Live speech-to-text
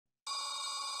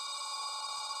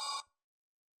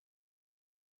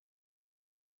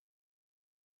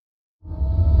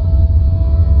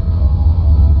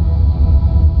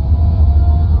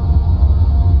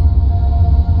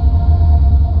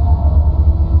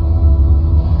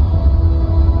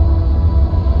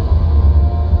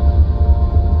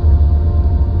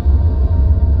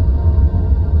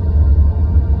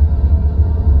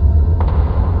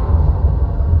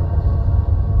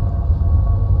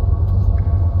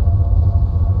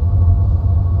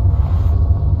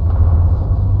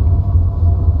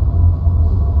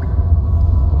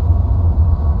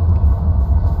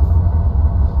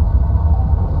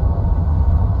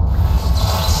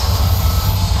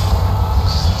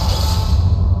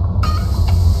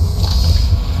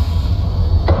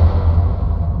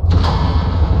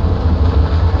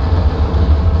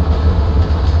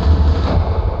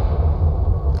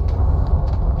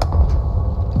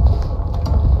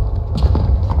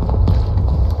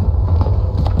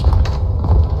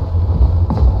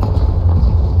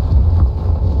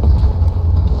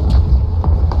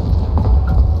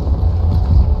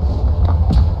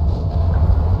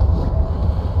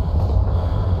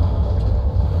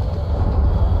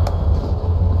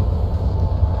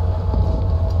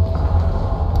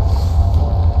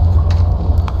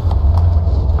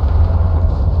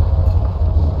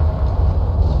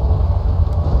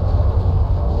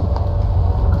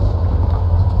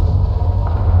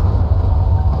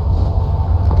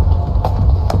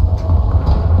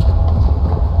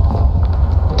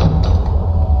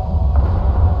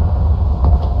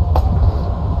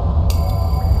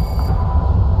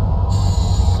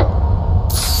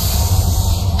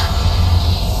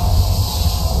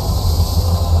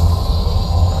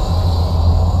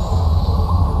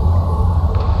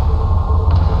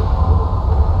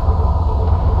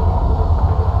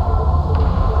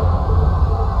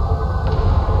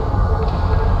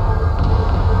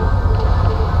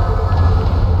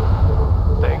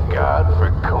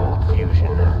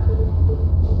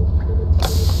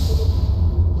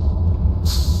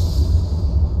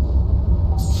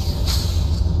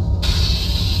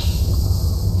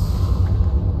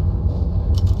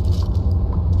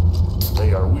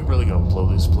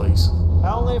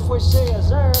only if we see a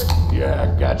Zerg. Yeah,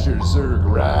 I got your Zerg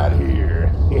right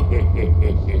here.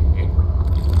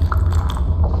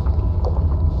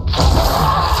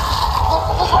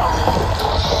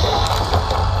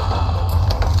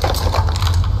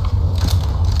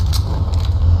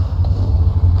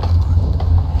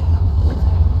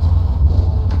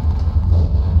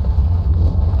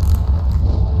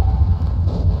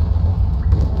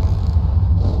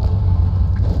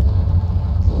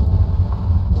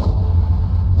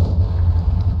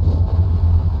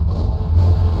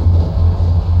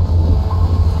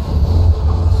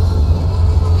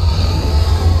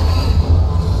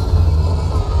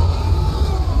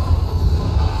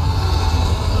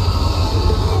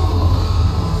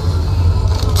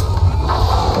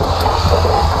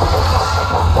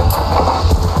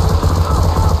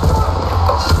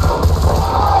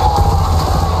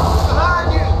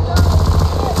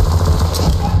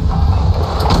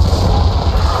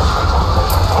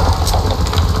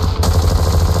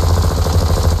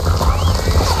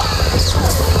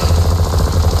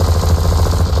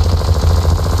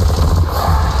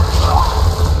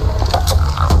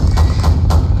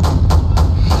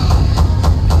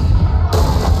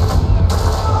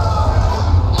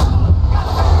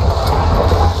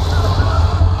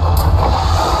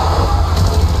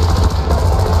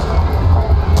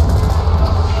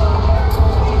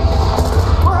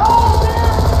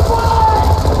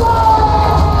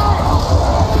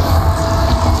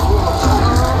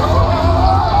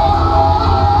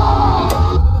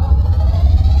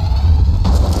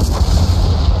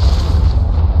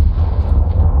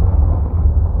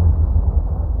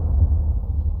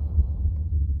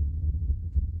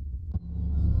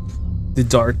 The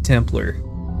Dark Templar.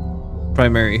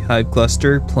 Primary hive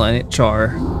cluster, planet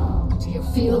Char. Do you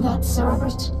feel that,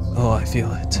 Cerberus? Oh, I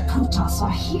feel it. Protoss are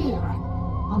here,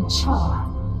 on Char.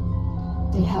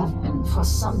 They have been for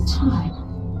some time,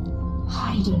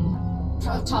 hiding.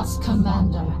 Protoss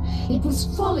Commander, it was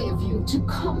folly of you to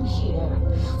come here,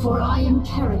 for I am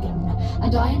Kerrigan,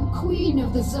 and I am Queen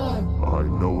of the Zerg. I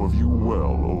know of you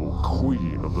well, O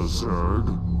Queen of the Zerg,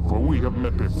 for we have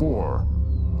met before.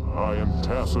 I am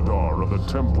Tassadar of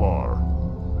the Templar.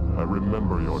 I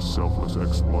remember your selfless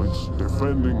exploits,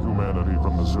 defending humanity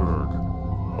from the Zerg.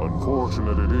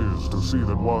 Unfortunate it is to see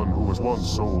that one who was once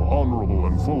so honorable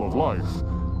and full of life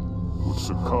would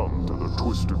succumb to the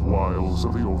twisted wiles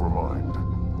of the Overmind.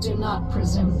 Do not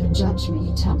presume to judge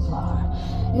me, Templar.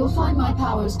 You'll find my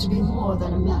powers to be more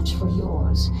than a match for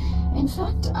yours. In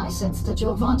fact, I sense that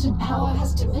your vaunted power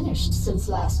has diminished since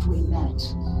last we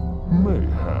met.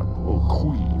 Mayhap, O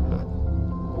Queen.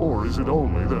 Or is it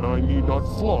only that I need not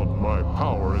flaunt my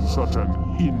power in such an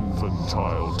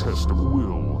infantile test of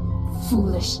will?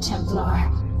 Foolish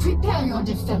Templar. Prepare your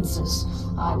defenses.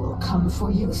 I will come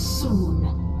for you soon.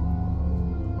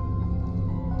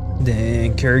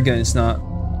 Dang, Kerrigan's not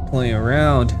playing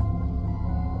around.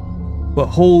 But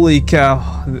holy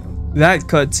cow, that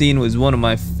cutscene was one of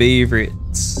my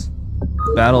favorites.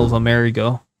 Battle of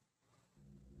Amerigo.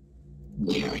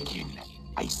 Kerrigan,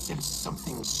 I sense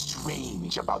something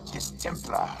strange about this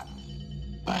Templar.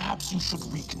 Perhaps you should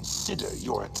reconsider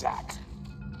your attack.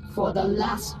 For the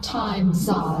last time,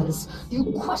 Zaz, you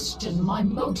question my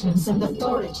motives and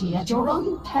authority at your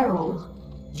own peril.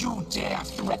 You dare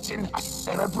threaten a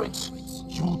Cerebrate?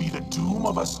 You'll be the doom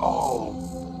of us all.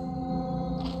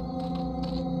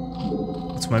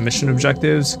 What's my mission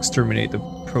objectives? Exterminate the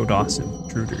Protoss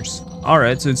intruders.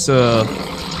 Alright, so it's a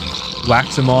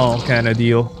wax them all kind of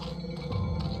deal.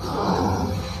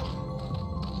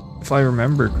 If I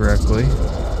remember correctly.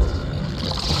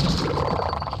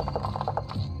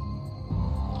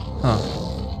 Huh.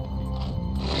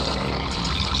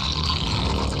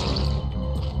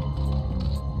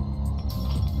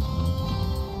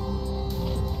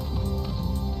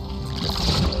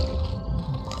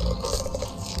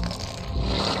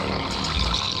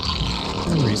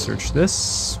 I'll research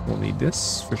this. We'll need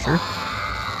this for sure.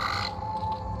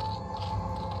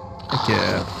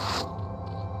 Okay.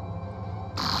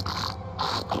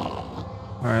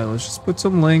 Alright, let's just put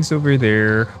some links over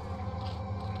there.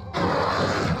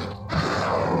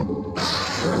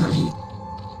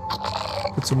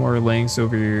 Put some more links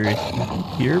over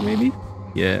here, maybe?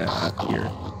 Yeah, here.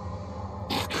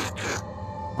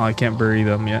 Oh, I can't bury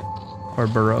them yet. Or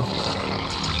burrow.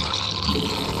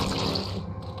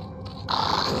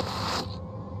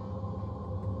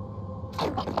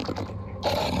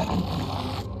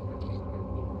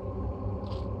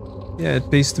 Yeah,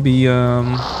 it pays to be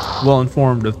well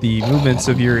informed of the movements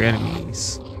of your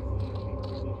enemies.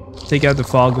 Take out the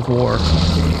fog of war.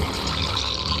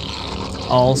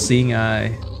 All-seeing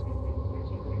eye.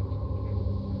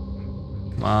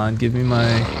 Come on, give me my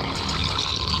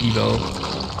Evo.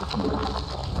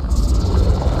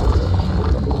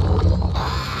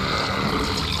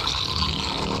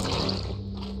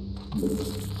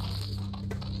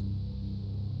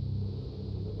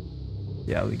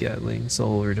 Yeah, we got links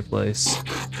all over the place.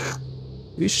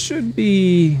 We should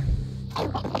be...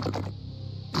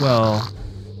 well...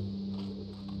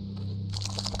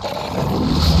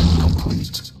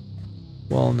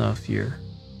 well enough here.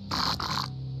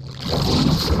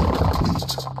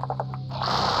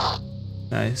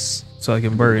 Nice. So I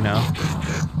can bury now.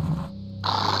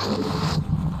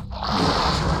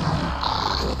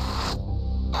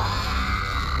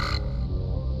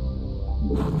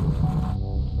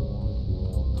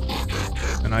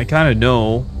 And I kind of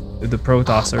know that the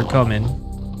Protoss are coming.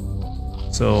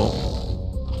 So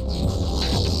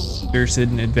there's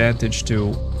an advantage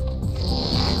to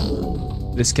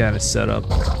this kind of setup.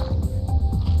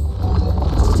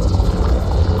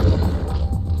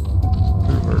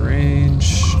 Over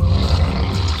range.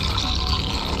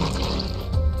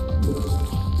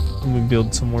 I'm going to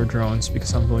build some more drones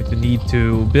because I'm going to need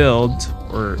to build,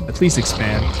 or at least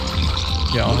expand.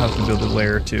 Yeah, I'll have to build a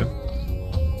layer too.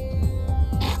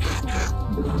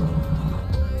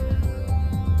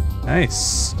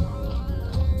 Nice.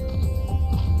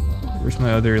 Where's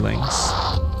my other links?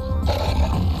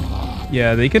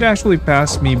 Yeah, they could actually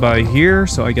pass me by here,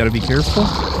 so I gotta be careful.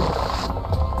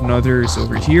 Another is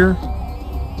over here.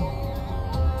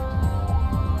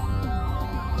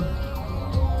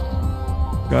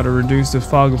 Gotta reduce the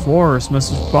fog of war as much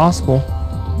as possible.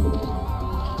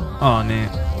 Oh,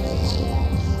 man.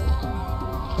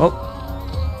 Well,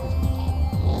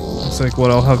 looks like what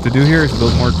I'll have to do here is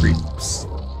build more creeps.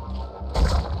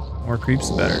 More creeps,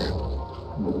 the better.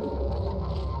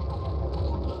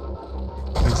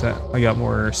 What's that? I got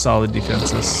more solid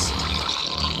defenses.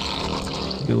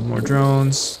 Build more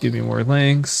drones. Give me more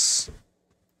links.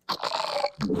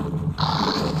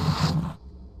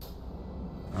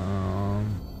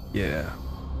 Yeah.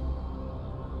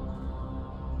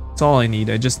 That's all I need.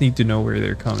 I just need to know where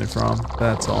they're coming from.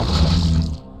 That's all.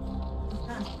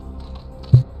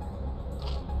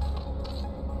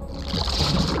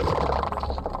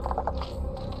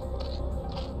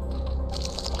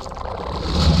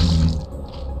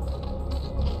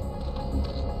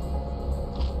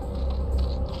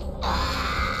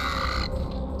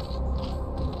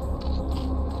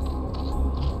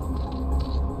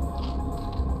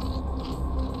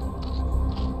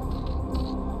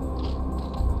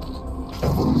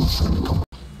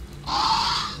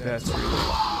 That's really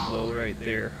low right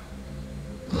there.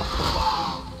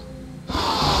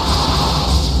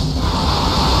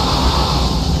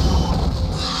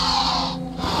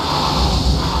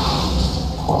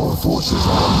 Our forces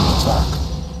are under attack.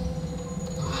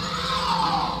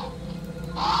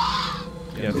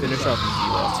 Yeah, finish off the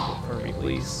Zeal for me,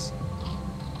 please.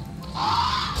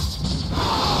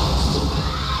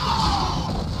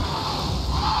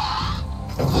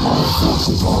 Our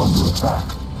forces are under attack.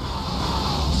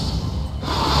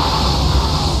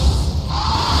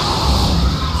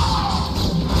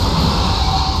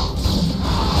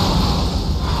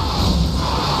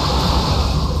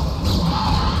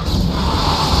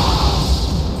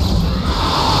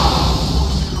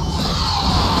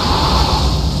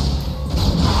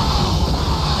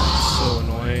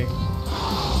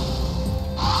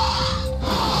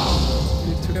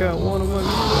 Got one of my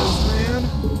units, man.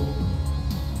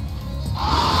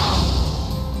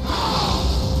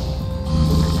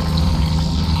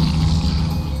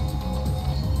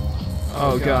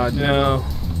 Oh god, no.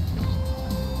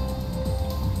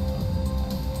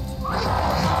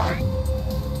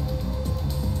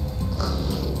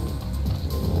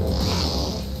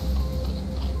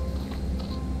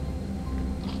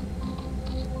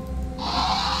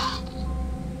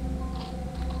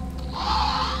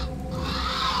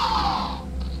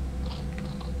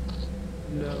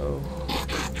 No.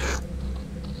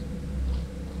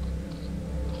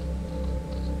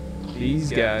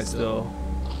 These guys, though.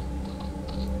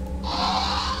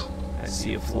 I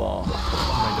see a flaw in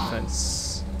my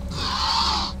defense.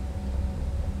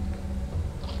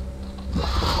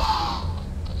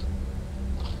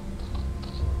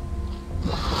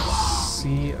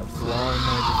 See a flaw in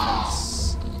my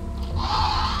defense.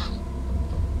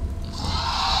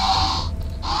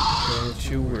 Don't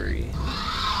you worry.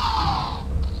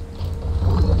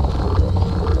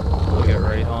 We'll get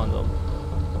right on them.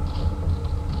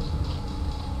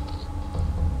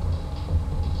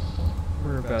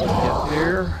 We're about to get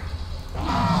there.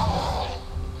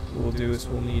 What we'll do is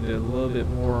we'll need a little bit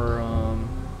more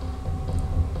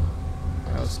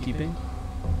housekeeping.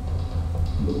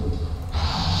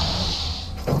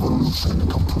 Evolution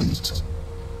complete.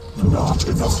 Not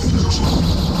enough energy.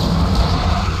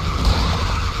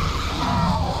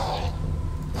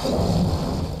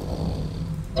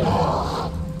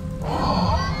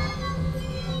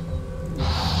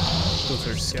 Those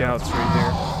are scouts right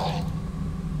there.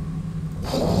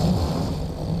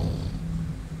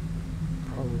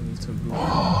 Probably need some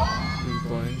blue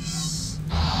points.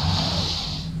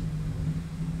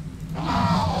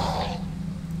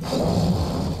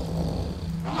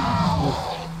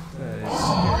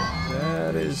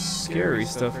 That is scary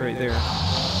stuff right there.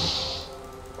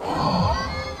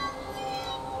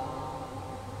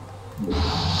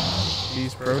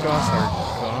 These Protoss are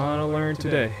gonna learn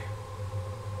today.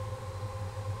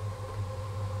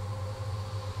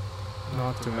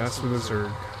 Not to mess with a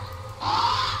Zerg.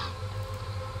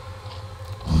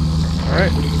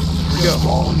 Alright, here we go.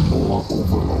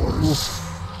 Oof.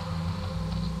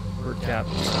 We're capped.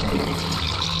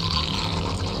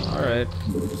 Alright.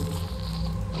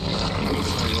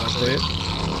 So you wanna play it?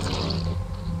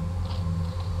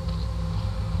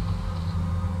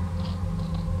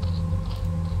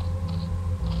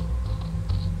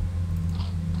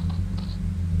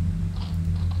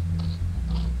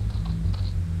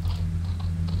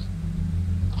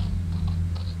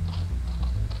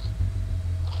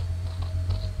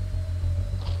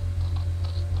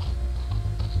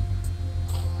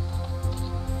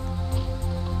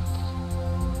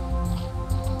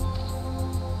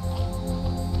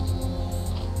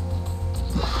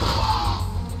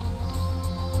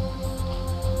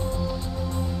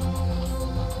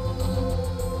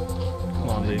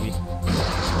 Baby.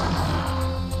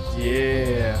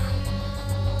 Yeah.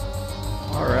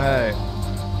 Alright.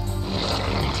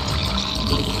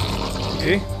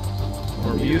 Okay.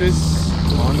 More mutas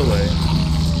on the way.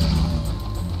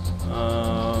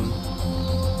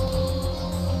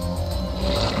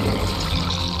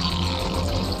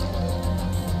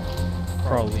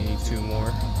 Probably need 2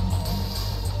 more.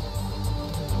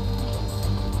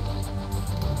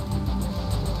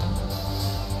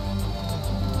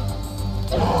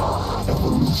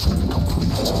 Evolution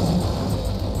complete.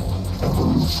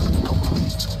 Evolution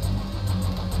complete.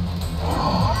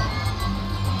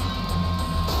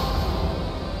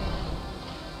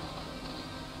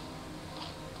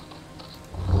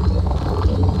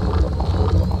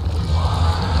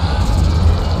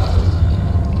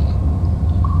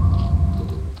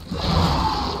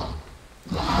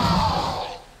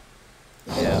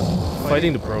 Yeah,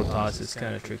 fighting the Protoss is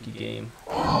kind of a tricky game.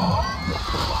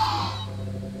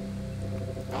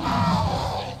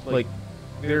 Like,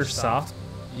 they're soft,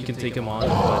 you can take them on,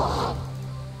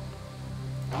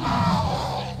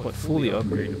 but fully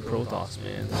upgraded Protoss,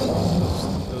 man.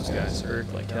 Those guys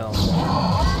hurt like hell.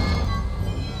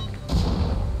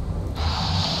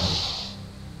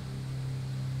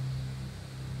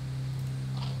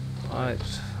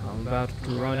 Alright, I'm about to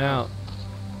run out.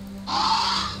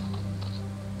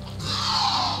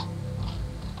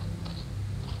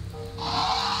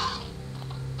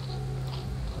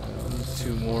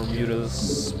 2 more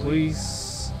mutas,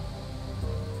 please.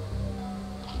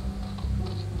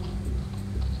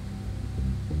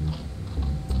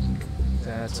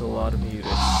 That's a lot of mutas.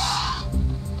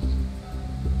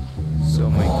 So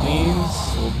my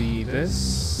queens will be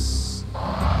this.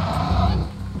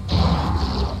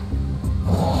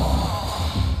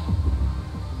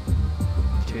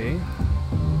 Okay.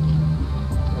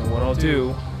 And what I'll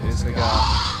do is I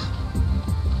got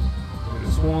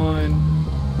this one.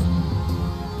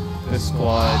 This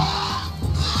squad.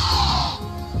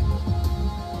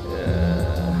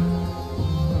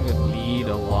 I'm gonna need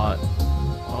a lot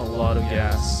of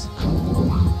gas.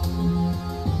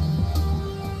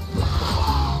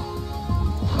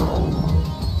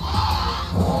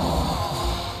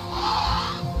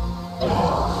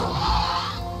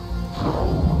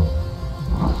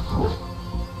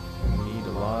 Need a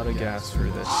lot of gas for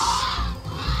this.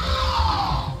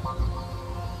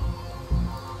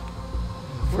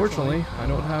 Unfortunately, I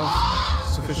don't have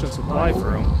sufficient supply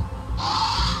for them.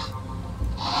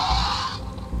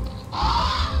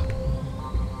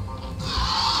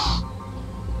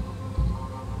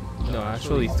 No,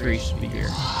 actually 3 should be here.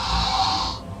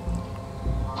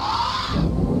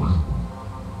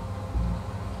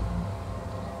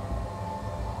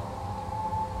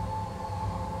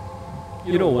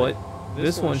 You know what?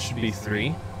 This one should be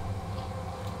 3.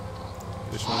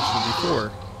 This one should be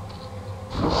 4.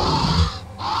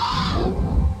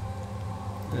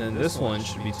 And this one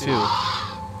should be 2. So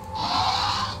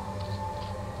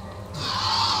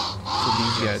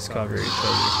these guys cover each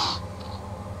other.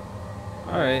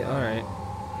 Alright, alright.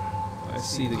 I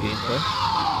see the gameplay.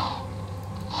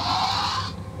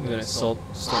 I'm gonna assault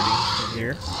starting from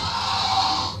here.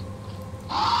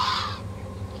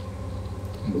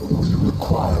 We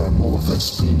require more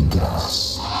Vespene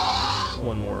gas.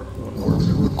 One more.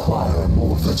 We require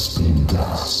more Vespene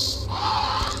gas.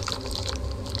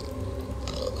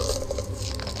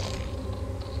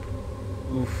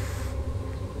 Oof.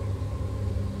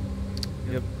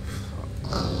 Yep.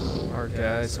 Our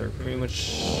guys are pretty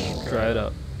much dried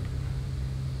up.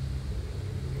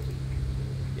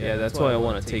 Yeah, that's why I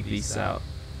want to take these out.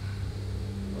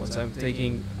 Once I've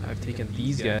taken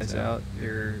these guys out,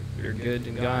 they're good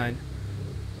and gone.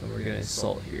 And we're gonna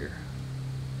assault here.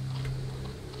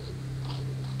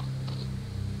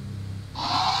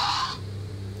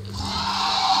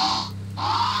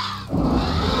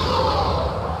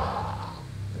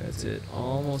 That's it.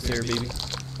 Almost there, baby.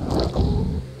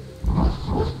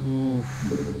 Oof.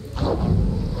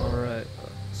 Alright.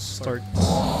 Start.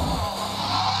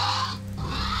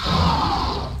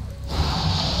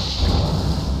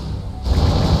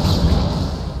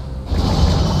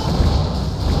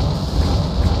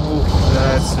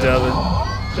 That's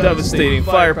devastating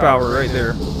firepower right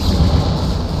there.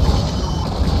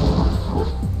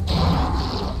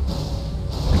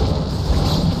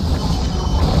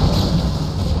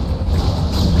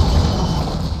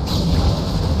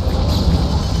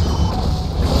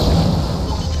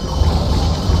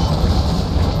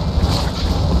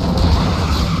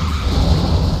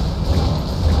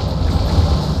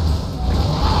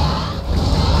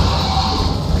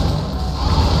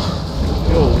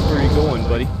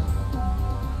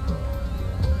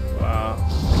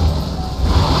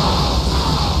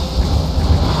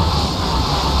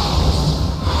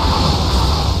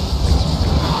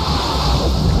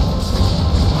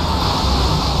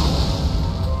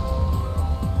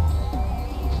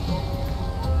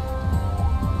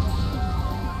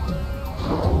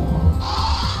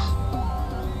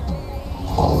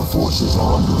 Forces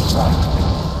are under attack.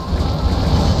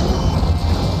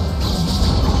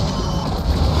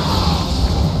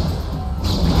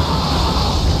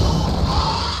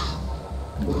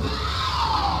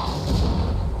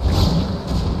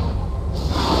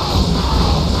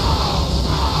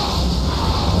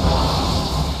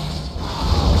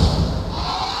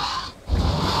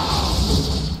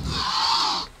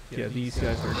 Yeah, these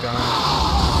guys are gone.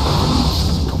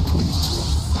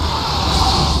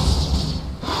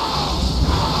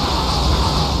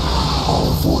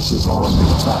 Forces are under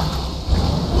attack.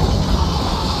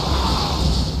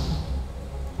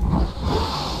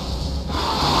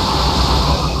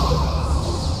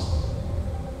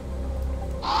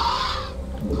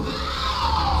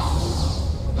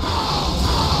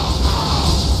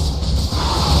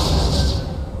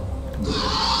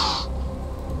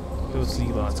 Those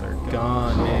Zealots are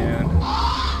gone, man.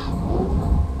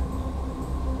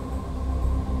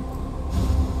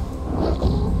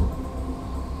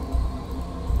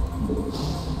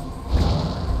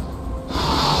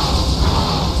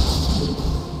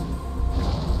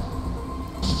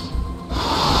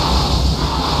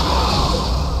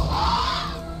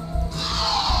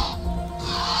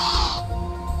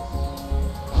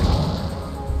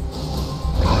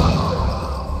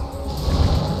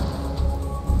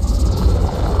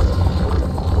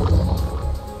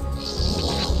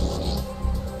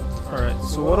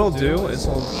 So what I'll do is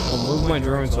I'll move my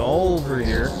drones all over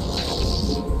here,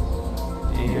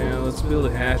 and let's build a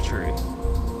hatchery.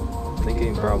 I'm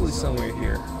thinking probably somewhere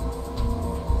here.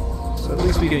 So at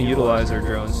least we can utilize our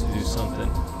drones to do something.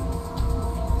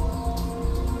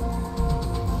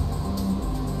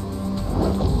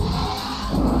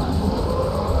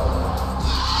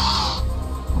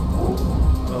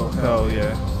 Oh hell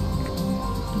yeah.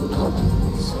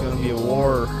 It's gonna be a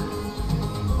war.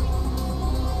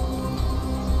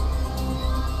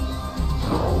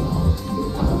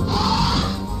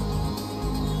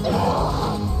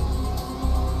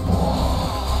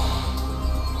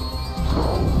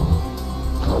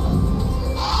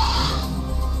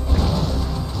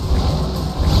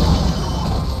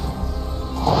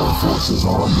 Forces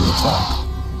are under attack.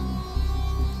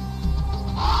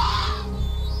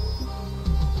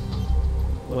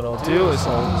 What I'll do is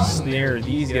I'll snare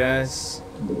these guys,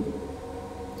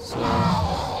 so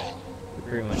they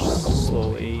pretty much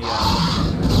slow A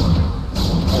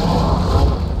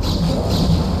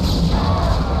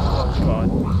Oh god.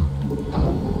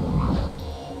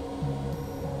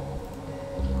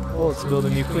 Oh, let's build a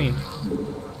new queen.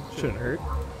 Shouldn't hurt.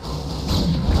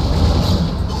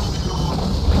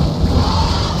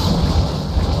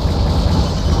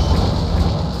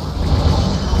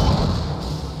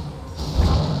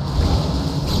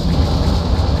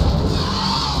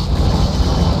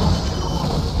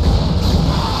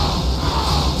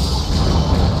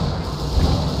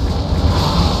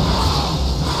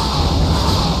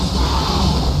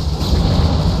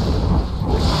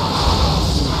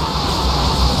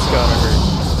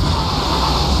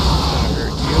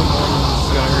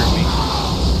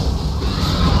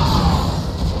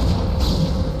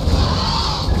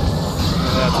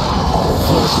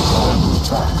 forces are under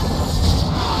attack.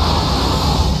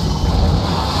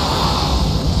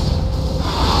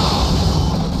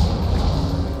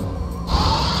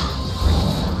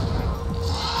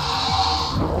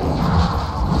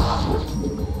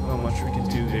 How much we can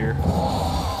do there.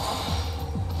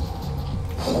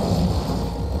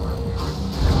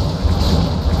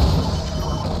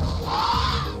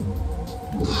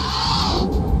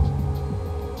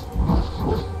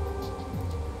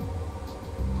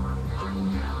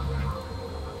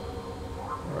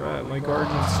 Alright, my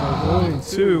guardians are going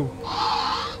to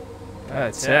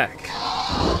attack.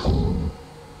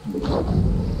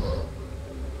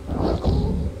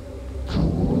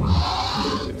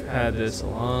 We've had this a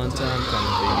long time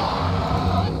coming, baby.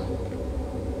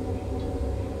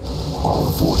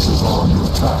 Our forces are under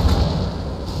attack.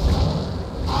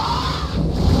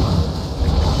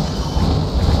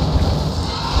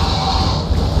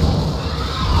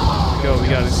 Go, we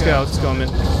got the scouts coming.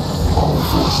 Our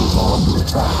forces are under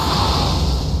attack.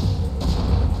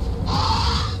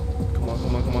 Come on,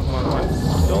 come on, come on, come on, come on.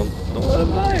 Don't let him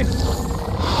die.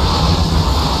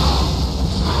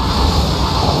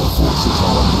 Our forces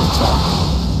are under attack.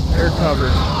 Air cover.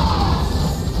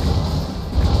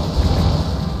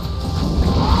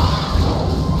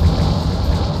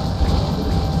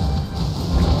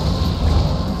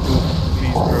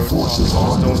 These Our forces are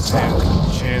Protoss under don't attack. stand a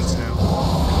chance now.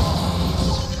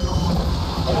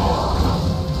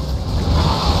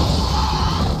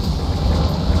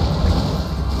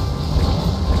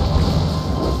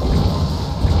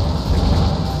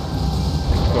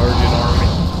 Guardian army.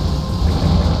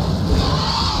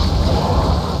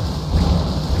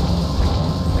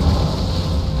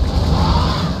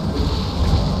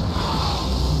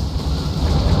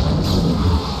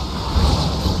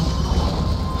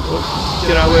 Oh,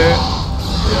 get out of there.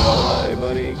 Get out of there,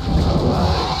 buddy. Get out of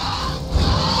there.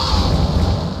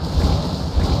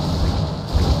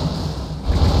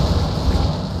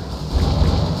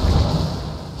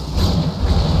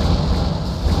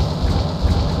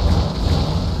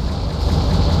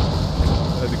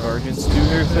 Let the Guardians do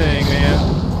their thing, man.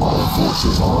 Our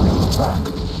forces are under attack.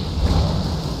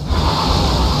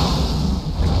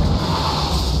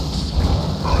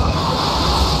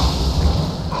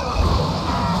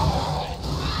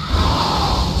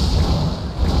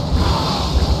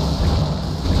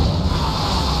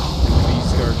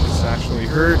 These Guardians actually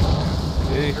hurt.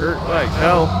 They hurt like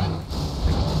hell.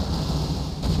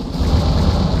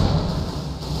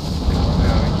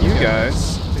 Now, you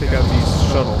guys take out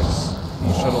these shuttles.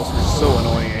 These shuttles are so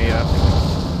annoying AF.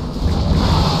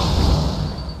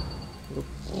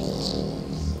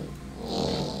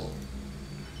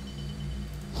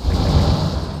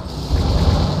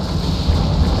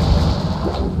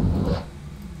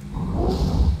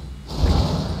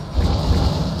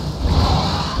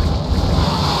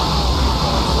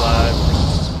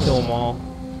 Kill them all.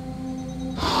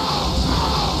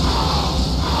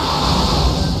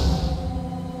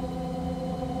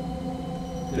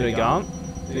 Did I got him?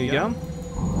 Did he get him?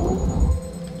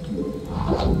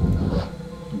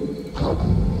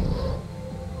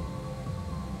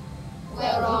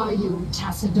 Where are you,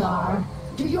 Tassadar?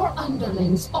 Do your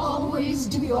underlings always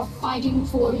do your fighting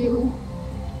for you?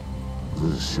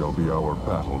 This shall be our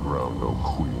battleground, O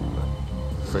Queen.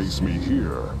 Face me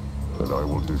here, and I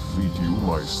will defeat you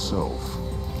myself.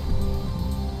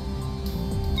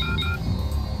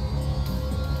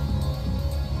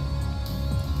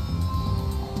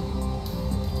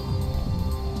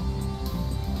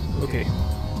 Okay.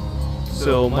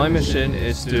 So my mission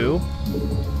is to...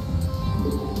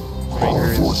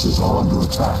 Our forces are under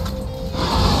attack.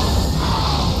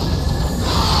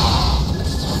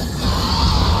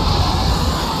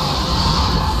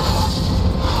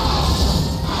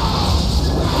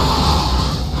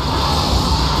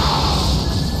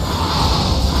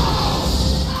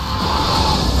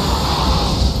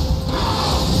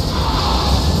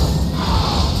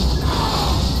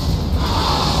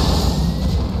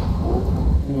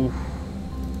 Oof.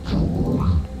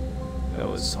 That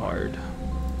was hard.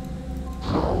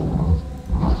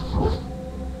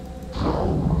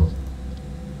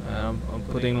 I'm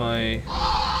putting my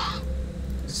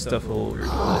stuff all over the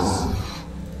place.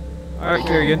 Alright,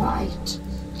 Kerrigan. Right.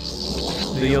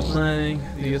 Do your thing.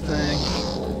 Do your thing.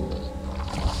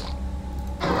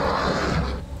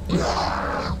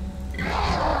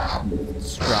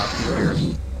 Let's drop you here.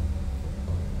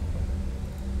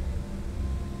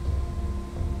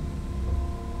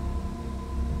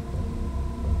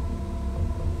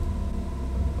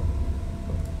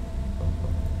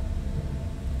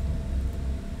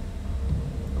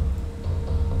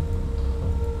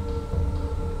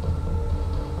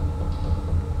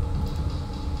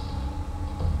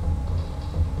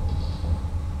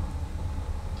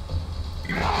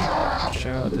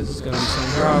 out. This is gonna be some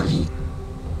drops.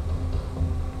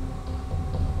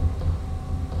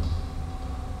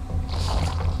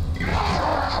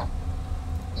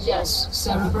 Yes,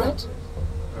 Cerebrate?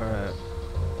 Alright.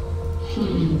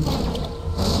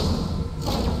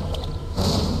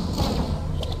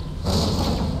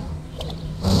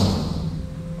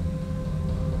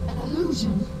 An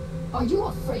illusion? Are you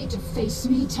afraid to face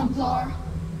me, Templar?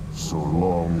 So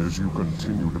long as you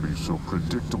continue to be so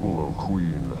predictable, O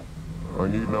Queen, I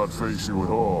need not face you at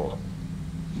all.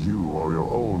 You are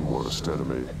your own worst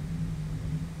enemy.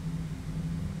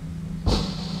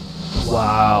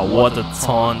 Wow, what a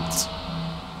taunt.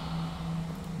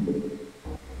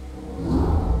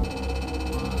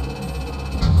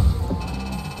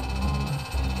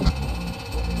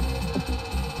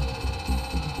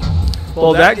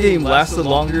 Well, that game lasted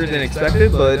longer than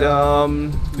expected, but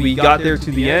we got there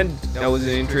to the end. That was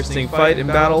an interesting fight and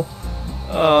battle.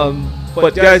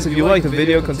 But guys, if you like the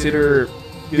video, consider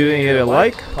giving it a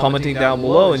like, commenting down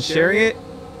below, and sharing it.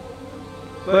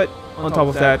 But on top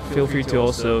of that, feel free to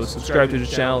also subscribe to the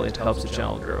channel. It helps the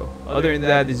channel grow. Other than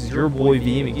that, this is your boy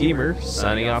VM Gamer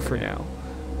signing off for now.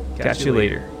 Catch you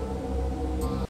later.